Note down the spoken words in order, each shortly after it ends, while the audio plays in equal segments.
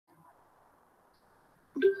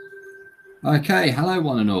Okay, hello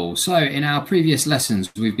one and all. So in our previous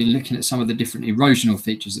lessons, we've been looking at some of the different erosional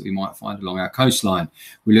features that we might find along our coastline.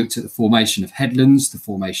 We looked at the formation of headlands, the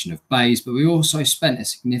formation of bays, but we also spent a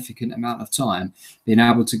significant amount of time being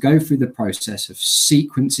able to go through the process of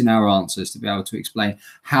sequencing our answers to be able to explain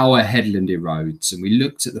how a headland erodes. And we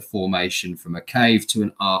looked at the formation from a cave to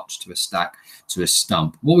an arch to a stack to a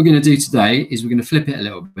stump. What we're going to do today is we're going to flip it a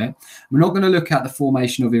little bit. We're not going to look at the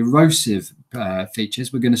formation of erosive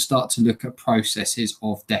features. We're going to start to look at processes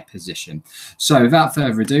of deposition. So without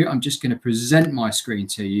further ado, I'm just going to present my screen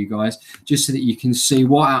to you guys just so that you can see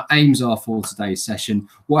what our aims are for today's session,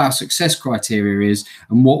 what our success criteria is,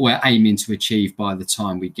 and what we're aiming to achieve by the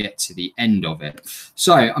time we get to the end of it.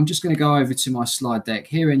 So I'm just going to go over to my slide deck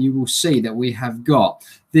here, and you will see that we have got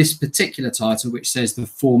this particular title, which says the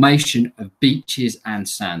formation of beaches and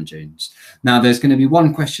sand dunes. Now, there's going to be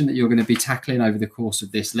one question that you're going to be tackling over the course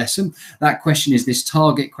of this lesson. That question is this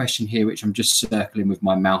target question here, which I'm just circling with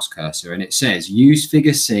my mouse cursor. And it says, use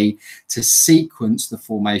figure C to sequence the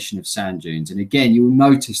formation of sand dunes. And again, you'll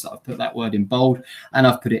notice that I've put that word in bold and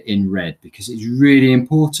I've put it in red because it's really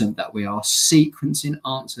important that we are sequencing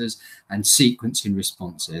answers and sequencing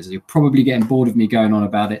responses. You're probably getting bored of me going on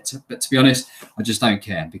about it, but to be honest, I just don't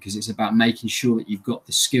care, because it's about making sure that you've got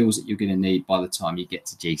the skills that you're going to need by the time you get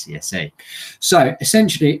to GCSE. So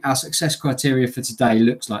essentially, our success criteria for today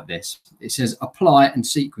looks like this. It says apply and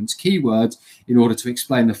sequence keywords in order to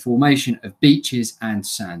explain the formation of beaches and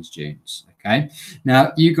sand dunes. Okay,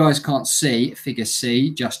 now you guys can't see figure C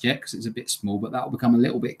just yet because it's a bit small, but that will become a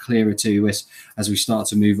little bit clearer to us as we start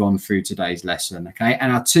to move on through today's lesson. Okay,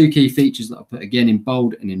 and our two key features that I'll put again in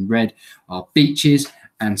bold and in red are beaches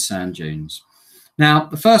and sand dunes. Now,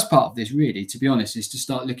 the first part of this really, to be honest, is to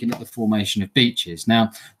start looking at the formation of beaches.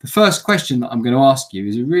 Now, the first question that I'm going to ask you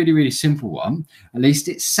is a really, really simple one. At least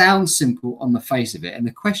it sounds simple on the face of it. And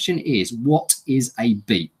the question is, what is a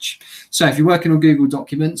beach? So if you're working on Google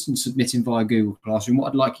Documents and submitting via Google Classroom, what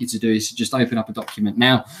I'd like you to do is to just open up a document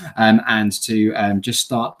now and to just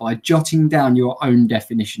start by jotting down your own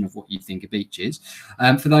definition of what you think a beach is.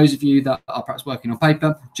 For those of you that are perhaps working on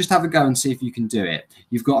paper, just have a go and see if you can do it.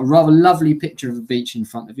 You've got a rather lovely picture of a beach in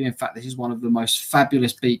front of you. In fact, this is one of the most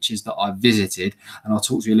fabulous beaches that I've visited, and I'll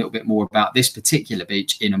talk to you a little bit more about this particular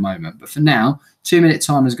beach in a moment. But for now, 2-minute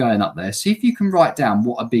timer's going up there. See if you can write down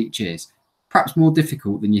what a beach is. Perhaps more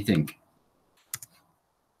difficult than you think.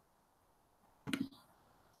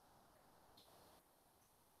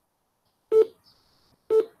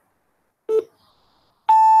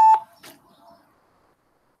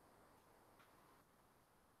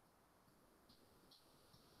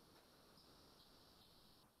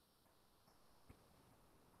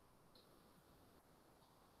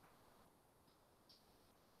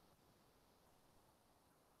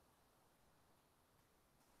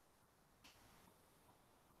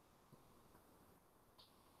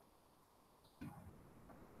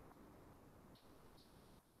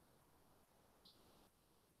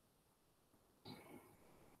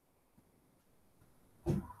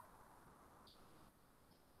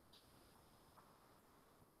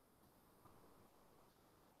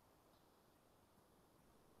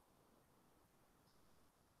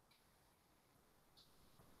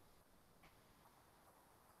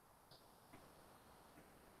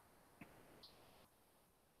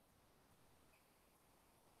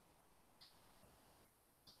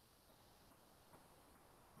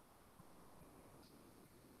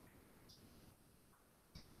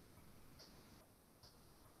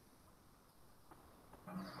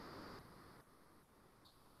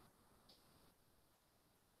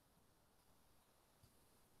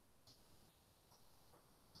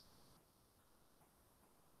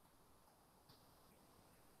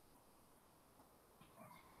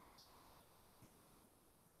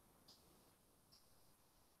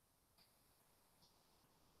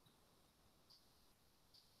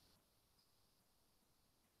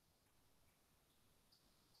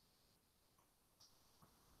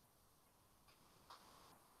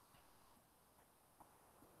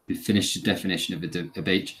 You've finished the definition of a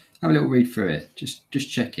beach. Have a little read through it. Just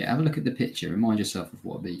check it. Have a look at the picture. Remind yourself of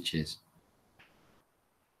what a beach is.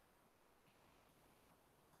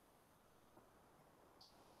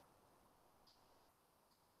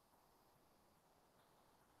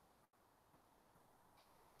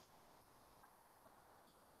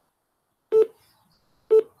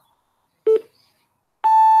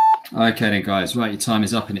 Okay then guys, right, your time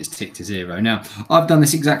is up and it's ticked to 0. Now, I've done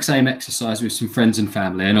this exact same exercise with some friends and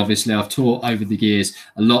family, and obviously I've taught over the years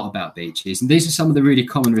a lot about beaches, and these are some of the really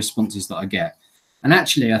common responses that I get. And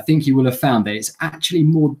actually, I think you will have found that it's actually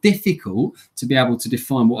more difficult to be able to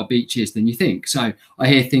define what a beach is than you think. So I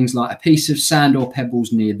hear things like a piece of sand or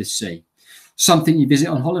pebbles near the sea, something you visit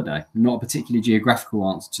on holiday. Not a particularly geographical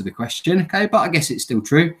answer to the question, okay, but I guess it's still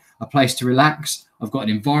true. A place to relax. I've got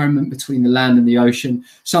an environment between the land and the ocean,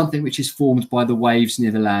 something which is formed by the waves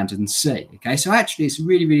near the land and sea. Okay, so actually, it's a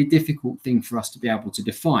really, really difficult thing for us to be able to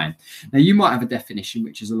define. Now, you might have a definition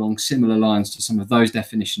which is along similar lines to some of those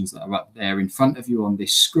definitions that are up there in front of you on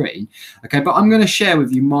this screen. Okay, but I'm going to share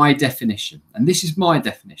with you my definition, and this is my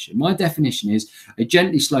definition. My definition is a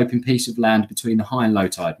gently sloping piece of land between the high and low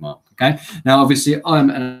tide mark. Okay, now obviously I'm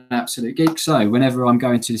an absolute geek, so whenever I'm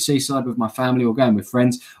going to the seaside with my family or going with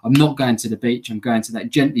friends, I'm not going to the beach. I'm going to that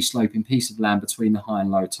gently sloping piece of land between the high and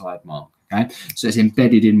low tide mark. Okay, so it's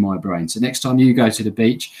embedded in my brain. So next time you go to the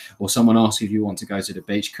beach or someone asks if you want to go to the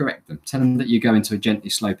beach, correct them. Tell them that you go into a gently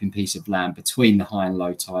sloping piece of land between the high and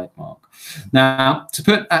low tide mark. Now, to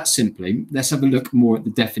put that simply, let's have a look more at the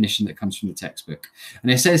definition that comes from the textbook. And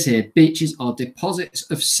it says here, beaches are deposits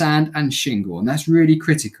of sand and shingle. And that's really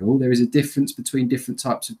critical. There is a difference between different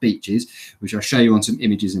types of beaches, which I'll show you on some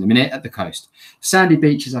images in a minute at the coast. Sandy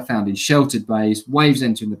beaches are found in sheltered bays. Waves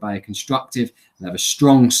entering the bay are constructive and have a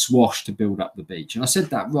strong swash to build up the beach. And I said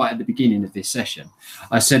that right at the beginning of this session.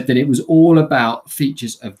 I said that it was all about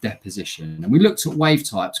features of deposition. And we looked at wave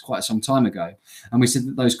types quite some time ago. And we said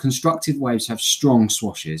that those constructive waves have strong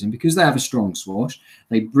swashes. And because they have a strong swash,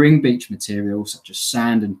 they bring beach material such as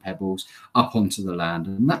sand and pebbles up onto the land.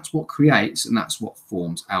 And that's what creates and that's what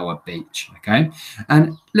forms our beach. Okay.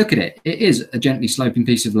 And look at it. It is a gently sloping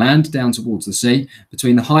piece of land down towards the sea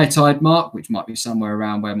between the high tide mark, which might be somewhere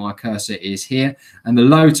around where my cursor is here, and the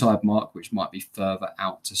low tide mark, which might be further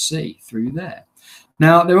out to sea through there.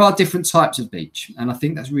 Now, there are different types of beach, and I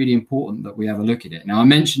think that's really important that we have a look at it. Now, I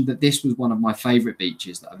mentioned that this was one of my favourite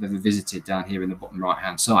beaches that I've ever visited down here in the bottom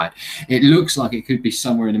right-hand side. It looks like it could be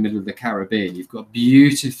somewhere in the middle of the Caribbean. You've got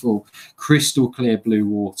beautiful, crystal clear blue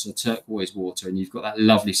water, turquoise water, and you've got that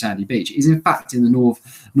lovely sandy beach. It is, in fact, in the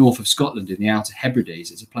north of Scotland, in the Outer Hebrides.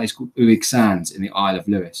 It's a place called Uig Sands in the Isle of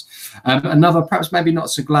Lewis. Another, perhaps maybe not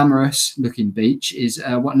so glamorous-looking beach is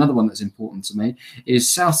another one that's important to me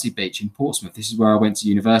is Southsea Beach in Portsmouth. This is where I went to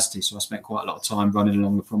university, so I spent quite a lot of time running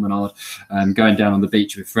along the promenade, going down on the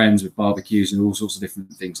beach with friends, with barbecues and all sorts of different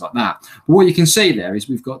things like that. But what you can see there is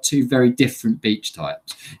we've got two very different beach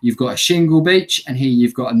types. You've got a shingle beach, and here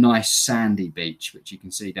you've got a nice sandy beach, which you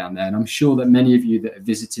can see down there. And I'm sure that many of you that have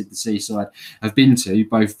visited the seaside have been to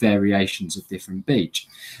both variations of different beach.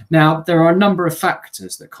 Now, there are a number of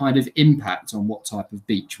factors that kind of impact on what type of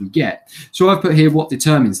beach we get. So I've put here what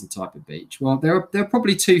determines the type of beach. Well, there are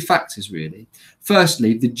probably two factors, really.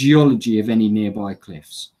 Firstly, the geology of any nearby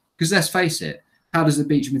cliffs. Because let's face it, how does the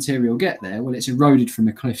beach material get there? Well, it's eroded from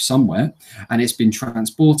a cliff somewhere, and it's been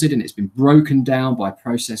transported and it's been broken down by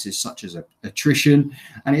processes such as attrition,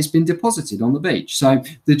 and it's been deposited on the beach. So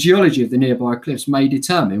the geology of the nearby cliffs may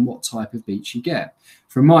determine what type of beach you get.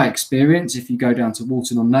 From my experience, if you go down to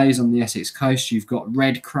Walton-on-Naze on the Essex coast, you've got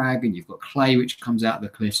red crag and you've got clay which comes out of the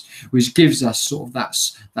cliffs, which gives us sort of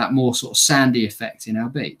that more sort of sandy effect in our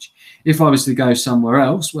beach. If I was to go somewhere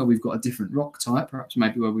else where we've got a different rock type, perhaps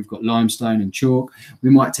maybe where we've got limestone and chalk, we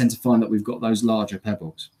might tend to find that we've got those larger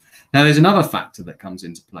pebbles. Now, there's another factor that comes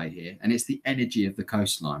into play here, and it's the energy of the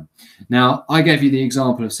coastline. Now, I gave you the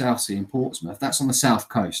example of Southsea in Portsmouth. That's on the south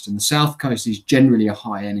coast, and the south coast is generally a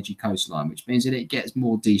high energy coastline, which means that it gets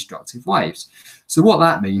more destructive waves. So what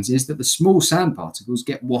that means is that the small sand particles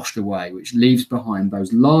get washed away, which leaves behind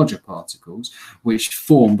those larger particles, which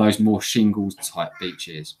form those more shingles type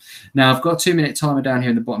beaches. Now, I've got a 2-minute timer down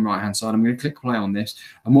here in the bottom right-hand side. I'm going to click play on this,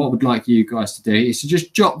 and what I would like you guys to do is to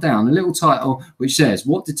just jot down a little title which says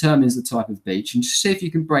what determines the type of beach, and just see if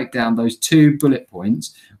you can break down those 2 bullet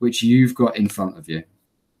points which you've got in front of you.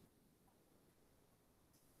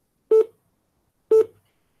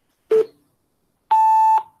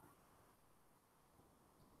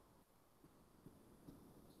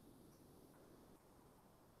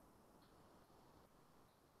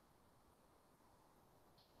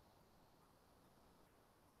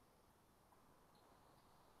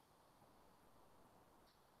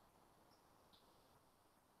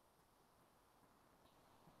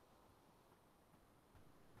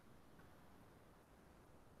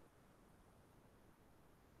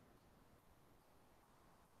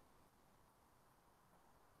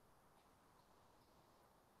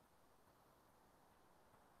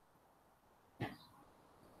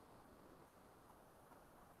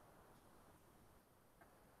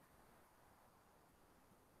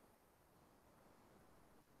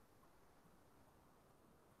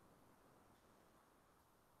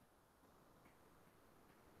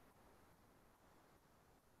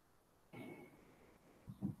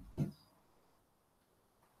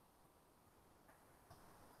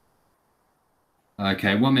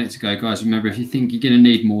 Okay, 1 minute to go, guys. Remember, if you think you're going to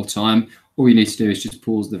need more time, all you need to do is just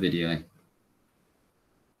pause the video.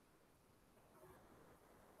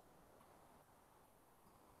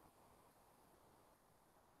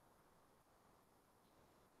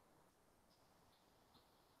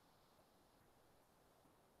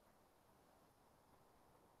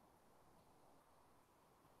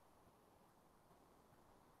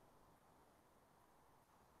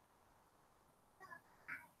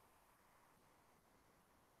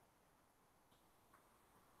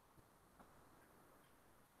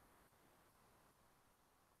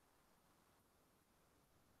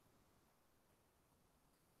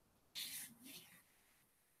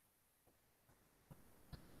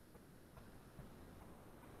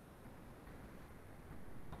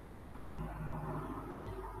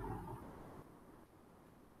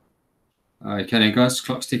 Okay, then, guys,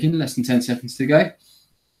 clock's ticking. Less than 10 seconds to go.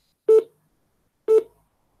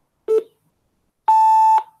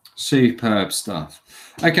 Superb stuff.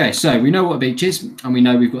 Okay, so we know what a beach is, and we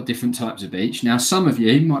know we've got different types of beach. Now, some of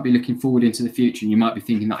you might be looking forward into the future, and you might be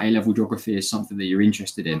thinking that A-level geography is something that you're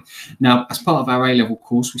interested in. Now, as part of our A-level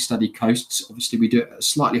course, we study coasts. Obviously, we do it at a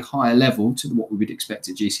slightly higher level to what we would expect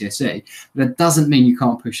at GCSE, but that doesn't mean you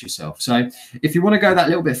can't push yourself. So if you want to go that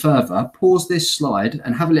little bit further, pause this slide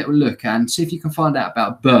and have a little look and see if you can find out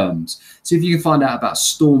about berms, see if you can find out about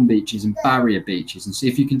storm beaches and barrier beaches, and see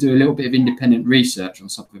if you can do a little bit of independent research on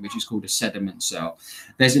something which is called a sediment cell.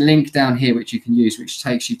 There's a link down here which you can use, which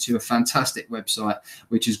takes you to a fantastic website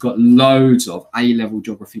which has got loads of A-level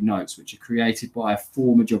geography notes which are created by a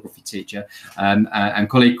former geography teacher and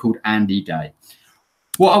colleague called Andy Day.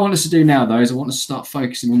 What I want us to do now, though, is I want to start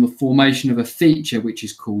focusing on the formation of a feature which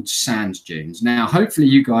is called sand dunes. Now, hopefully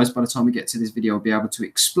you guys, by the time we get to this video, will be able to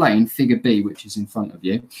explain figure B, which is in front of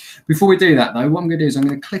you. Before we do that, though, what I'm going to do is I'm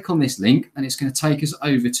going to click on this link, and it's going to take us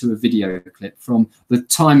over to a video clip from the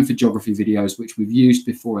Time for Geography videos, which we've used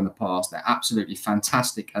before in the past. They're absolutely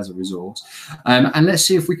fantastic as a resource. And let's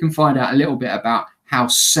see if we can find out a little bit about how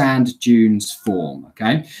sand dunes form.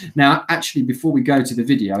 Okay, now actually before we go to the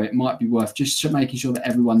video, it might be worth just making sure that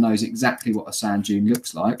everyone knows exactly what a sand dune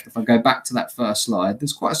looks like. If I go back to that first slide,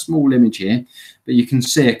 there's quite a small image here, but you can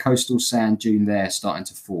see a coastal sand dune there starting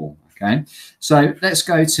to form. Okay, so let's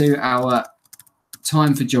go to our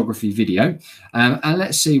Time for Geography video and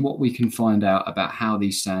let's see what we can find out about how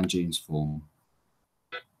these sand dunes form.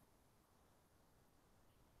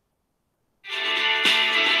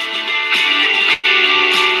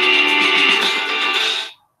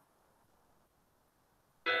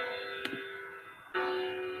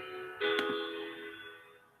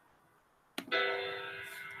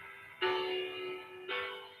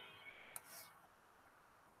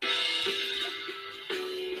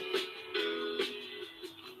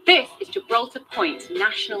 This is Gibraltar Point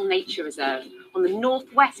National Nature Reserve on the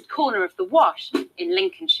northwest corner of the Wash in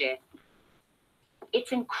Lincolnshire.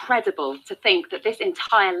 It's incredible to think that this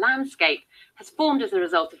entire landscape has formed as a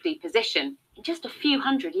result of deposition in just a few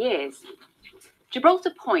hundred years.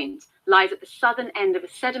 Gibraltar Point lies at the southern end of a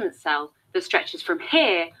sediment cell that stretches from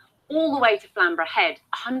here all the way to Flamborough Head,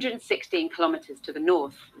 116 kilometres to the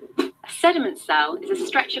north. A sediment cell is a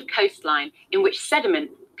stretch of coastline in which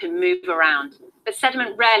sediment can move around, but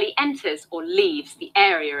sediment rarely enters or leaves the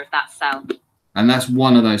area of that cell. And that's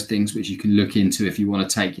one of those things which you can look into if you want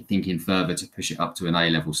to take your thinking further to push it up to an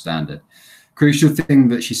A-level standard. Crucial thing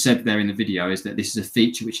that she said there in the video is that this is a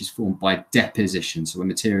feature which is formed by deposition, so a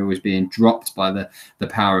material is being dropped by the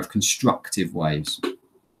power of constructive waves.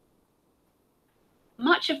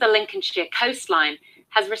 Much of the Lincolnshire coastline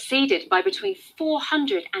has receded by between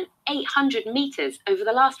 400 and 800 metres over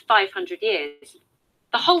the last 500 years.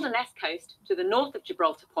 The Holderness coast to the north of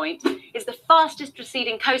Gibraltar Point is the fastest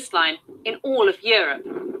receding coastline in all of Europe.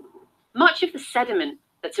 Much of the sediment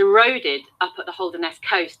that's eroded up at the Holderness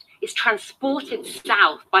coast is transported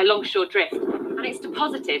south by longshore drift, and it's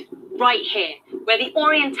deposited right here, where the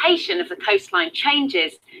orientation of the coastline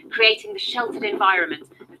changes, creating the sheltered environment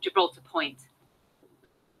of Gibraltar Point.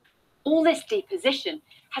 All this deposition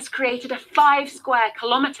has created a 5 square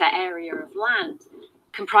kilometre area of land,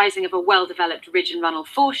 comprising of a well-developed ridge and runnel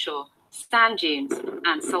foreshore, sand dunes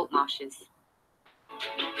and salt marshes.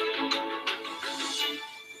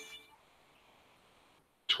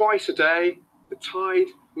 Twice a day, the tide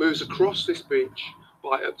moves across this beach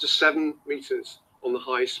by up to 7 metres on the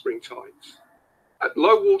highest spring tides. At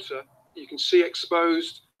low water, you can see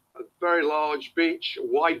exposed a very large beach, a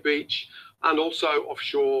wide beach, and also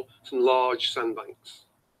offshore some large sandbanks.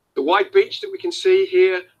 The wide beach that we can see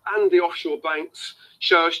here and the offshore banks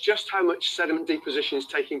show us just how much sediment deposition is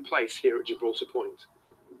taking place here at Gibraltar Point.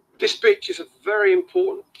 This beach is a very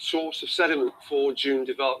important source of sediment for dune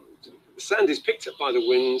development. The sand is picked up by the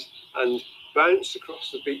wind and bounced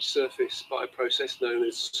across the beach surface by a process known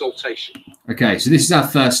as saltation. Okay, so this is our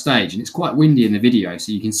first stage, and it's quite windy in the video,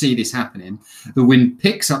 so you can see this happening. The wind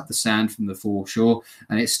picks up the sand from the foreshore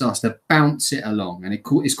and it starts to bounce it along, and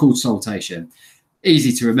it's called saltation.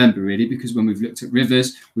 Easy to remember, really, because when we've looked at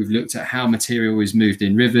rivers, we've looked at how material is moved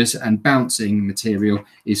in rivers, and bouncing material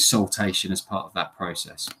is saltation as part of that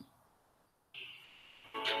process.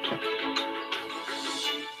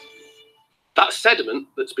 That sediment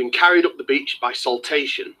that's been carried up the beach by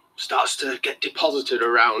saltation starts to get deposited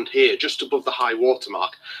around here, just above the high water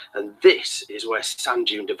mark, and this is where sand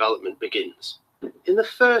dune development begins. In the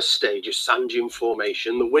first stage of sand dune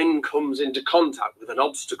formation, the wind comes into contact with an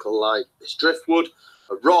obstacle like this driftwood,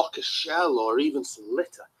 a rock, a shell, or even some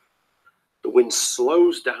litter. The wind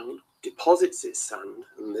slows down, deposits its sand,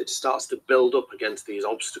 and it starts to build up against these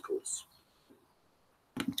obstacles.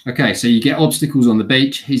 Okay, so you get obstacles on the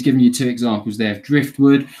beach. He's given you two examples there of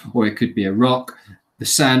driftwood, or it could be a rock. The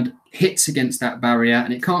sand hits against that barrier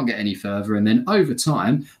and it can't get any further, and then over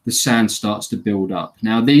time the sand starts to build up.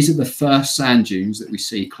 Now these are the first sand dunes that we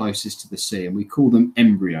see closest to the sea, and we call them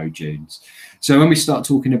embryo dunes. So when we start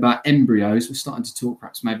talking about embryos, we're starting to talk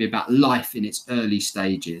perhaps maybe about life in its early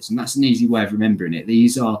stages, and that's an easy way of remembering it.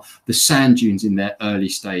 These are the sand dunes in their early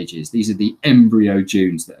stages. These are the embryo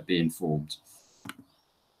dunes that are being formed.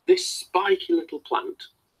 This spiky little plant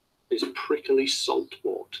is prickly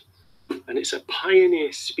saltwort, and it's a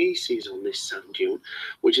pioneer species on this sand dune,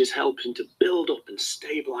 which is helping to build up and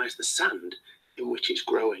stabilize the sand in which it's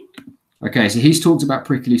growing. Okay, so he's talked about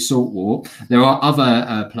prickly saltwort. There are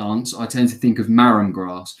other plants. I tend to think of marram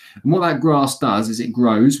grass. And what that grass does is it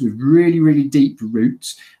grows with really, really deep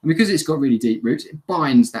roots. And because it's got really deep roots, it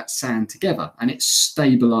binds that sand together and it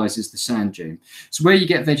stabilizes the sand dune. So where you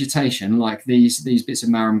get vegetation like these bits of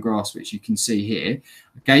marram grass, which you can see here,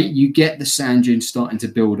 okay, you get the sand dune starting to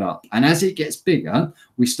build up. And as it gets bigger,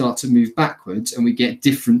 we start to move backwards and we get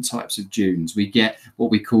different types of dunes. We get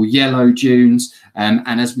what we call yellow dunes. And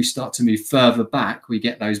as we start to move further back, we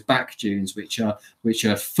get those back dunes, which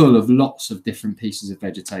are full of lots of different pieces of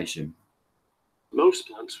vegetation. Most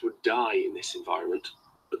plants would die in this environment,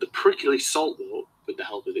 but the prickly saltwort, with the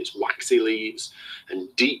help of its waxy leaves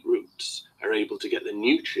and deep roots, are able to get the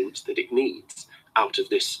nutrients that it needs out of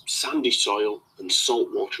this sandy soil and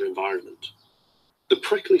saltwater environment. The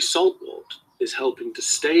prickly saltwort is helping to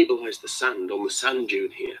stabilize the sand on the sand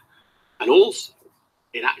dune here, and also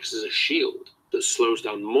it acts as a shield that slows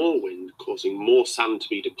down more wind, causing more sand to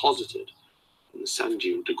be deposited and the sand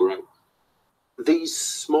dune to grow. These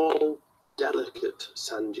small, delicate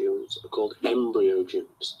sand dunes are called embryo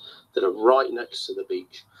dunes that are right next to the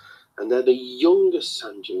beach, and they're the youngest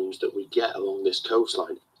sand dunes that we get along this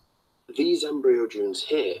coastline. These embryo dunes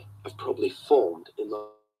here have probably formed in the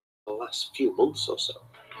last few months or so.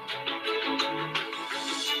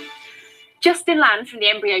 Just inland from the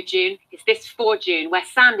embryo dune is this foredune, where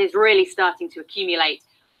sand is really starting to accumulate.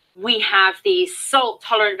 We have these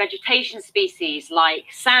salt-tolerant vegetation species like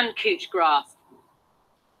sand couch grass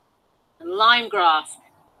and lime grass,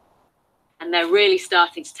 and they're really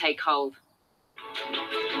starting to take hold.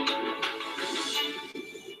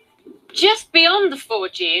 Just beyond the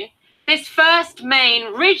foredune, this first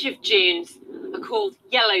main ridge of dunes are called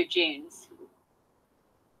yellow dunes.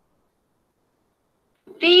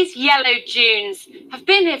 These yellow dunes have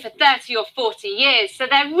been here for 30 or 40 years, so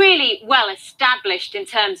they're really well established in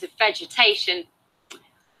terms of vegetation.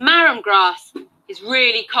 Marram grass is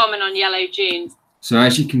really common on yellow dunes. So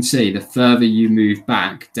as you can see, the further you move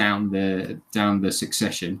back down the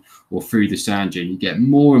succession or through the sand dune, you get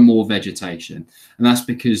more and more vegetation. And that's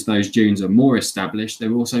because those dunes are more established.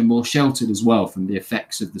 They're also more sheltered as well from the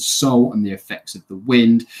effects of the salt and the effects of the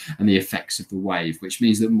wind and the effects of the wave, which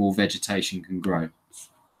means that more vegetation can grow.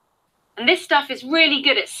 And this stuff is really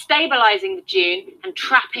good at stabilizing the dune and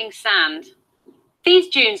trapping sand. These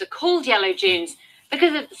dunes are called yellow dunes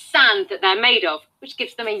because of the sand that they're made of, which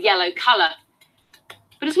gives them a yellow color.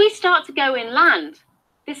 But as we start to go inland,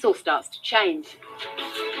 this all starts to change.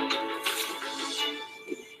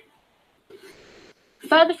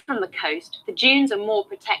 Further from the coast, the dunes are more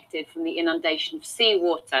protected from the inundation of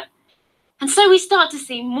seawater. And so we start to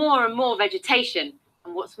see more and more vegetation.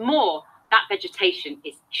 And what's more, that vegetation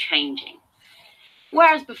is changing.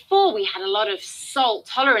 Whereas before we had a lot of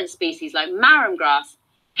salt-tolerant species like marram grass,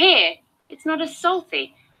 here it's not as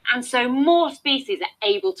salty. And so more species are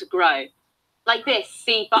able to grow, like this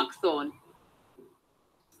sea buckthorn,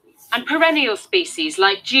 and perennial species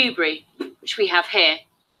like dewberry, which we have here.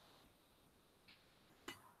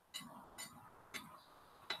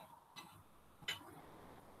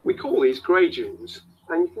 call these grey dunes,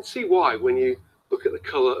 and you can see why when you look at the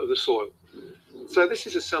colour of the soil. So this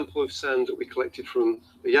is a sample of sand that we collected from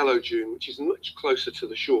the yellow dune, which is much closer to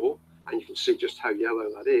the shore, and you can see just how yellow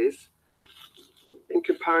that is, in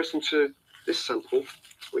comparison to this sample,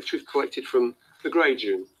 which we've collected from the grey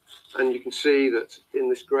dune. And you can see that in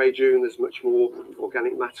this grey dune, there's much more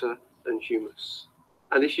organic matter and humus.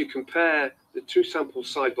 And if you compare the two samples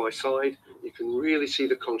side by side, you can really see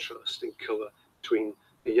the contrast in colour between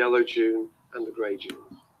the yellow dune and the grey dune.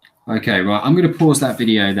 Okay, right, I'm going to pause that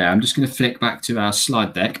video there. I'm just going to flick back to our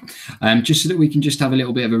slide deck, just so that we can just have a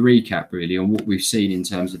little bit of a recap, really, on what we've seen in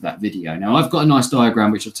terms of that video. Now, I've got a nice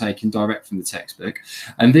diagram which I've taken direct from the textbook,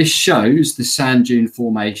 and this shows the sand dune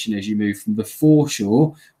formation as you move from the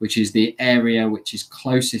foreshore, which is the area which is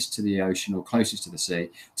closest to the ocean or closest to the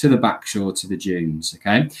sea, to the backshore, to the dunes,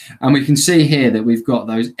 okay? And we can see here that we've got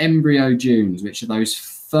those embryo dunes, which are those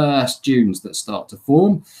first dunes that start to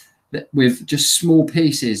form, with just small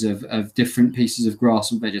pieces of different pieces of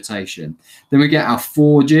grass and vegetation. Then we get our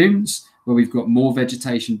fore dunes, where we've got more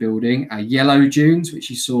vegetation building, our yellow dunes,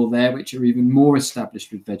 which you saw there, which are even more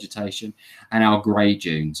established with vegetation, and our grey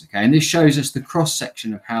dunes. Okay, and this shows us the cross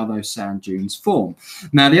section of how those sand dunes form.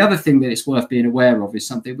 Now, the other thing that it's worth being aware of is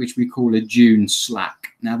something which we call a dune slack.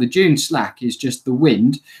 Now, the dune slack is just the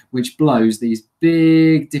wind which blows these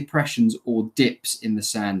big depressions or dips in the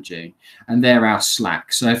sand dune, and they're our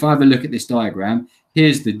slack. So if I have a look at this diagram,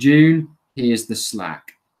 here's the dune, here's the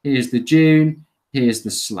slack, here's the dune, here's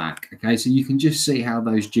the slack. Okay, so you can just see how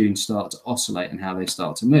those dunes start to oscillate and how they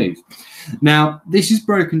start to move. Now, this is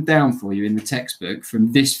broken down for you in the textbook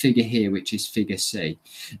from this figure here, which is figure C.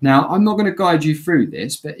 Now, I'm not going to guide you through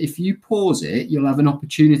this, but if you pause it, you'll have an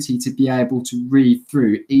opportunity to be able to read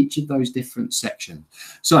through each of those different sections.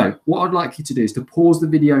 So what I'd like you to do is to pause the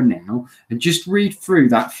video now and just read through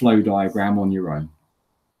that flow diagram on your own.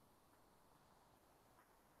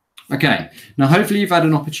 Okay, now hopefully you've had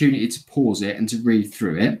an opportunity to pause it and to read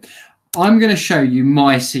through it. I'm going to show you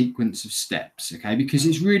my sequence of steps, okay, because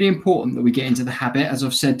it's really important that we get into the habit, as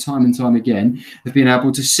I've said time and time again, of being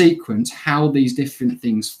able to sequence how these different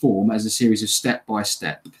things form as a series of step by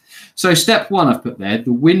step. So step one I've put there,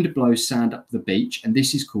 the wind blows sand up the beach, and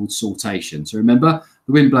this is called saltation. So remember,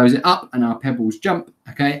 the wind blows it up and our pebbles jump,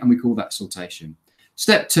 okay, and we call that saltation.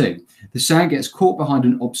 Step two, the sand gets caught behind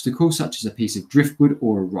an obstacle such as a piece of driftwood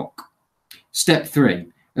or a rock. Step three,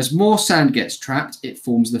 as more sand gets trapped, it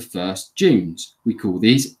forms the first dunes. We call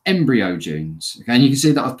these embryo dunes. Okay, and you can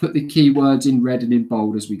see that I've put the keywords in red and in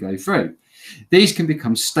bold as we go through. These can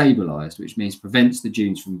become stabilised, which means prevents the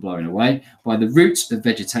dunes from blowing away by the roots of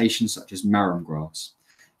vegetation such as marram grass.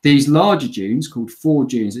 These larger dunes, called fore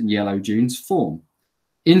dunes and yellow dunes, form.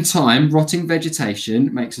 In time, rotting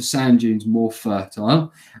vegetation makes the sand dunes more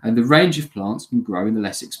fertile, and the range of plants can grow in the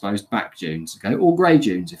less exposed back dunes, okay, or grey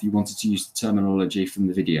dunes if you wanted to use the terminology from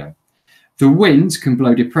the video. The winds can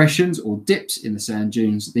blow depressions or dips in the sand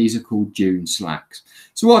dunes. These are called dune slacks.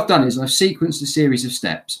 So what I've done is I've sequenced a series of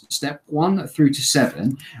steps, step 1 through to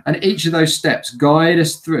 7, and each of those steps guide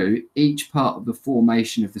us through each part of the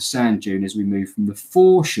formation of the sand dune as we move from the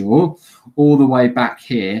foreshore all the way back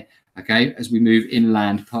here, okay, as we move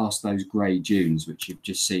inland past those grey dunes, which you've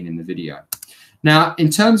just seen in the video. Now, in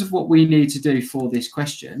terms of what we need to do for this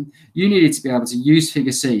question, you needed to be able to use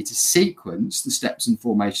figure C to sequence the steps and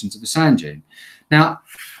formations of a sand dune. Now,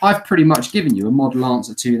 I've pretty much given you a model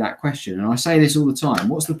answer to that question, and I say this all the time.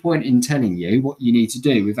 What's the point in telling you what you need to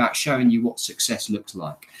do without showing you what success looks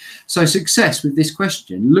like? So success with this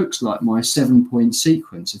question looks like my 7-point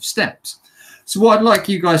sequence of steps. So what I'd like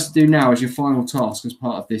you guys to do now as your final task as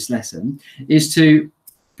part of this lesson is to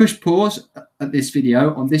push pause at this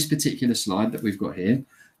video on this particular slide that we've got here.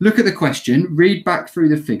 Look at the question, read back through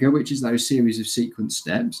the figure, which is those series of sequence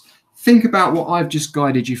steps. Think about what I've just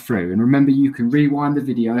guided you through. And remember, you can rewind the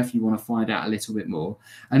video if you want to find out a little bit more.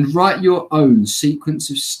 And write your own sequence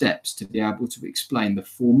of steps to be able to explain the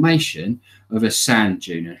formation of a sand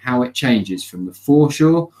dune and how it changes from the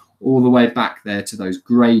foreshore all the way back there to those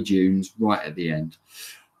grey dunes right at the end.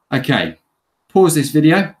 Okay, pause this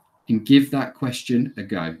video and give that question a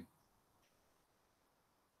go.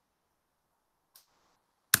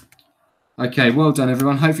 Okay, well done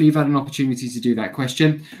everyone. Hopefully you've had an opportunity to do that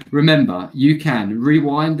question. Remember, you can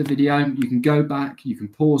rewind the video, you can go back, you can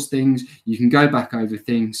pause things, you can go back over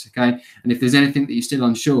things, okay? And if there's anything that you're still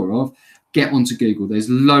unsure of, get onto Google. There's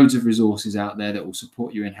loads of resources out there that will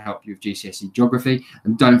support you and help you with GCSE Geography.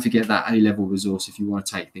 And don't forget that A-level resource if you want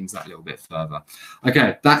to take things that little bit further.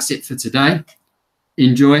 Okay, that's it for today.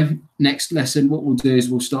 enjoy. Next lesson, what we'll do is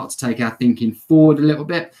we'll start to take our thinking forward a little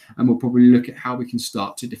bit, and we'll probably look at how we can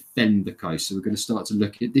start to defend the coast. So we're going to start to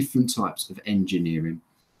look at different types of engineering.